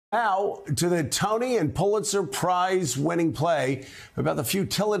Now to the Tony and Pulitzer Prize winning play about the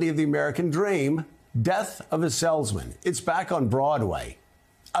futility of the American dream, Death of a Salesman. It's back on Broadway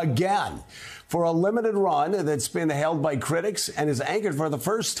again for a limited run that's been hailed by critics and is anchored for the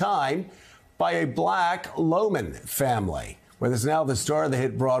first time by a black Loman family. With us now, the star of the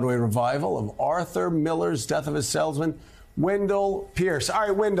hit Broadway revival of Arthur Miller's Death of a Salesman, Wendell Pierce. All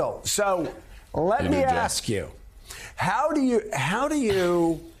right, Wendell. So let me ask you, how do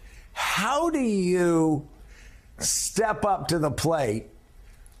you step up to the plate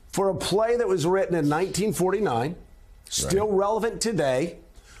for a play that was written in 1949, still relevant today,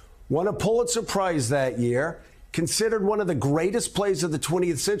 won a Pulitzer Prize that year, considered one of the greatest plays of the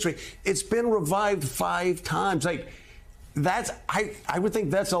 20th century? It's been revived 5 times. I would think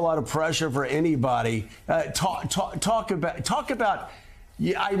that's a lot of pressure for anybody. Talk about.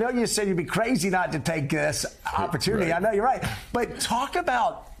 Yeah, I know you said you'd be crazy not to take this opportunity. Right. I know you're right. But talk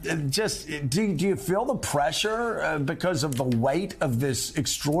about just, do you feel the pressure because of the weight of this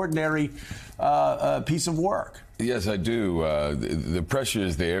extraordinary piece of work? Yes, I do. The pressure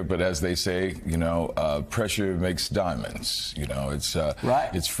is there, but as they say, pressure makes diamonds. Right.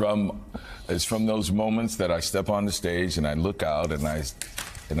 It's from those moments that I step on the stage and I look out and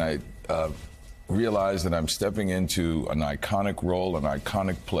I realize that I'm stepping into an iconic role, an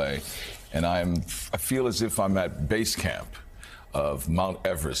iconic play, and I feel as if I'm at base camp of Mount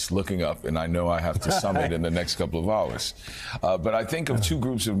Everest looking up, and I know I have to summit in the next couple of hours. But I think of 2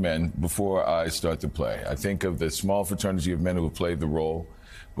 groups of men before I start to play. I think of the small fraternity of men who have played the role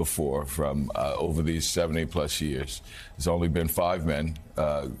before from over these 70-plus years. There's only been 5 men,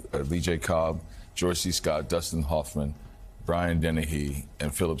 Lee J. Cobb, George C. Scott, Dustin Hoffman, Brian Dennehy,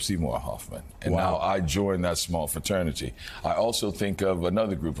 and Philip Seymour Hoffman. And now I join that small fraternity. I also think of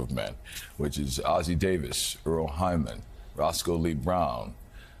another group of men, which is Ossie Davis, Earl Hyman, Roscoe Lee Brown,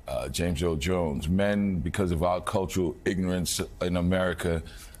 James Earl Jones. Men, because of our cultural ignorance in America,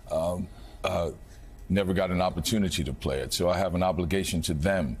 never got an opportunity to play it. So I have an obligation to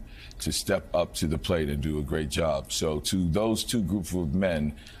them to step up to the plate and do a great job. So to those 2 groups of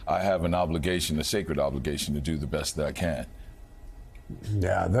men, I have an obligation, a sacred obligation, to do the best that I can.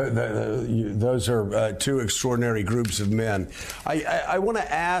 Yeah, those are 2 extraordinary groups of men. I want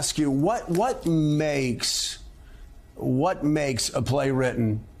to ask you, what makes a play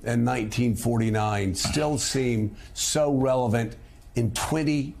written in 1949 still seem so relevant in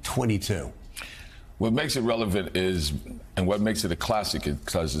 2022? What makes it relevant is, and what makes it a classic, is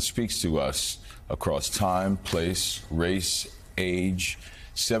because it speaks to us across time, place, race, age.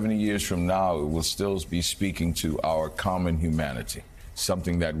 70 years from now, it will still be speaking to our common humanity,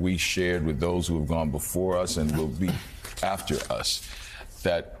 something that we shared with those who have gone before us and will be after us.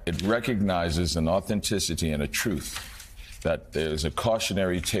 That it recognizes an authenticity and a truth, that there's a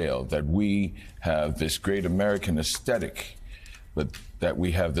cautionary tale, that we have this great American aesthetic, but that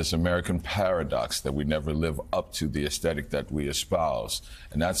we have this American paradox, that we never live up to the aesthetic that we espouse.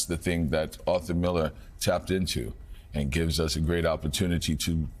 And that's the thing that Arthur Miller tapped into and gives us a great opportunity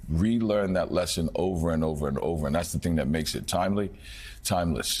to relearn that lesson over and over and over. And that's the thing that makes it timely,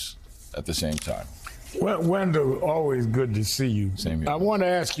 timeless at the same time. Well, Wendell, always good to see you. Same here. I want to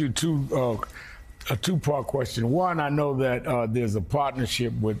ask you a 2-part question. One, I know that there's a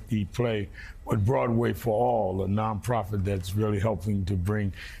partnership with the play with Broadway for All, a nonprofit that's really helping to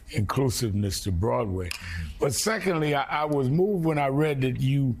bring inclusiveness to Broadway. But secondly, I was moved when I read that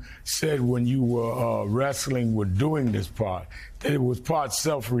you said when you were wrestling with doing this part, that it was part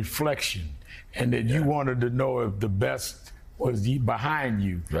self-reflection and that you wanted to know if the best was behind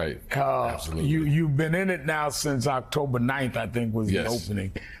you. Right, absolutely. You've been in it now since October 9th, I think, was the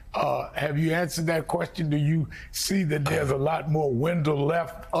opening. Have you answered that question? Do you see that there's a lot more Wendell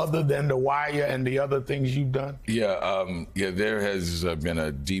left other than The Wire and the other things you've done? Yeah, there has been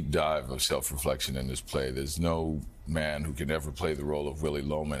a deep dive of self-reflection in this play. There's no man who can ever play the role of Willy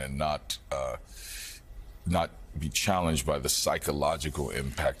Loman and not be challenged by the psychological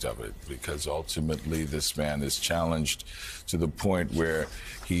impact of it, because ultimately this man is challenged to the point where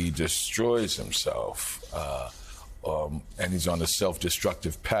he destroys himself. And he's on a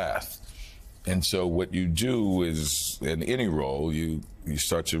self-destructive path. And so what you do is, in any role, you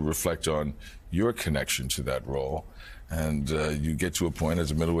start to reflect on your connection to that role. And you get to a point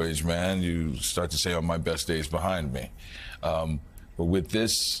as a middle-aged man, you start to say, oh, my best days behind me. But with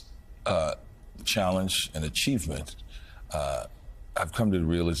this challenge and achievement, I've come to the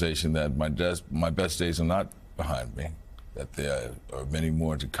realization that my best days are not behind me, that there are many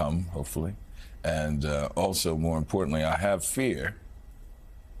more to come, hopefully. And also, more importantly, I have fear,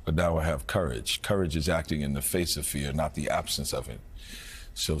 but now I have courage. Courage is acting in the face of fear, not the absence of it.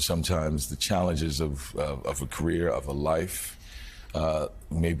 So sometimes the challenges of a career, of a life,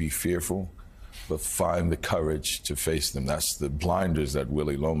 may be fearful, but find the courage to face them. That's the blinders that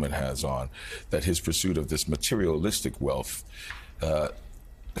Willy Loman has on, that his pursuit of this materialistic wealth,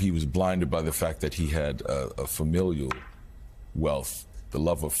 he was blinded by the fact that he had a familial wealth, the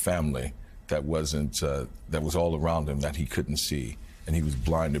love of family that wasn't, that was all around him that he couldn't see. And he was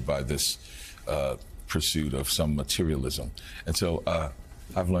blinded by this pursuit of some materialism. And so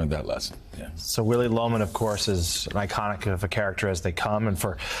I've learned that lesson. Yeah. So Willy Loman, of course, is an iconic of a character as they come. And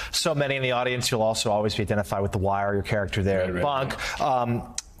for so many in the audience, you'll also always be identified with The Wire, your character there, Right. Bunk.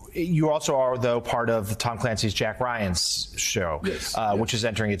 You also are, though, part of Tom Clancy's Jack Ryan's show, yes. Which is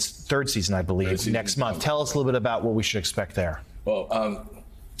entering its third season, I believe, next month. Tell us a little bit about what we should expect there. Well,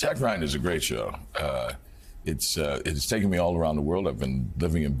 Jack Ryan is a great show. It's taken me all around the world. I've been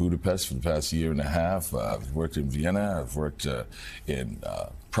living in Budapest for the past year and a half. I've worked in Vienna. I've worked in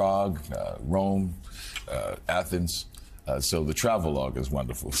Prague, Rome, Athens. So the travel log is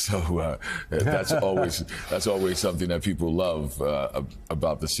wonderful. So that's always something that people love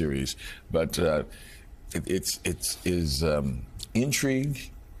about the series. But it is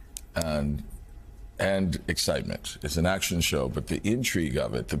intrigue and excitement. It's an action show, but the intrigue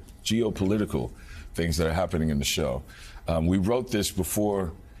of it, the geopolitical things that are happening in the show. We wrote this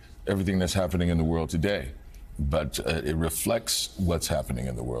before everything that's happening in the world today, but it reflects what's happening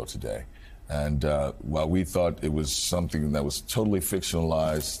in the world today. And while we thought it was something that was totally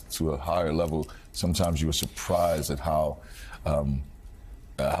fictionalized to a higher level, sometimes you were surprised at how the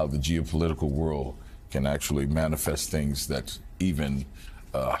geopolitical world can actually manifest things that even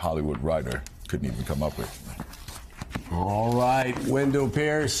a Hollywood writer couldn't even come up with. All right, Wendell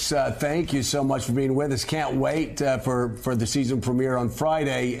Pierce, thank you so much for being with us. Can't wait for the season premiere on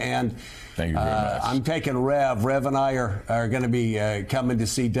Friday. And thank you very much. I'm taking Rev. Rev and I are going to be coming to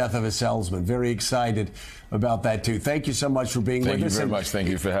see Death of a Salesman. Very excited about that, too. Thank you so much for being with us. Thank you very much. Thank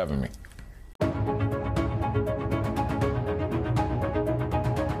you for having me.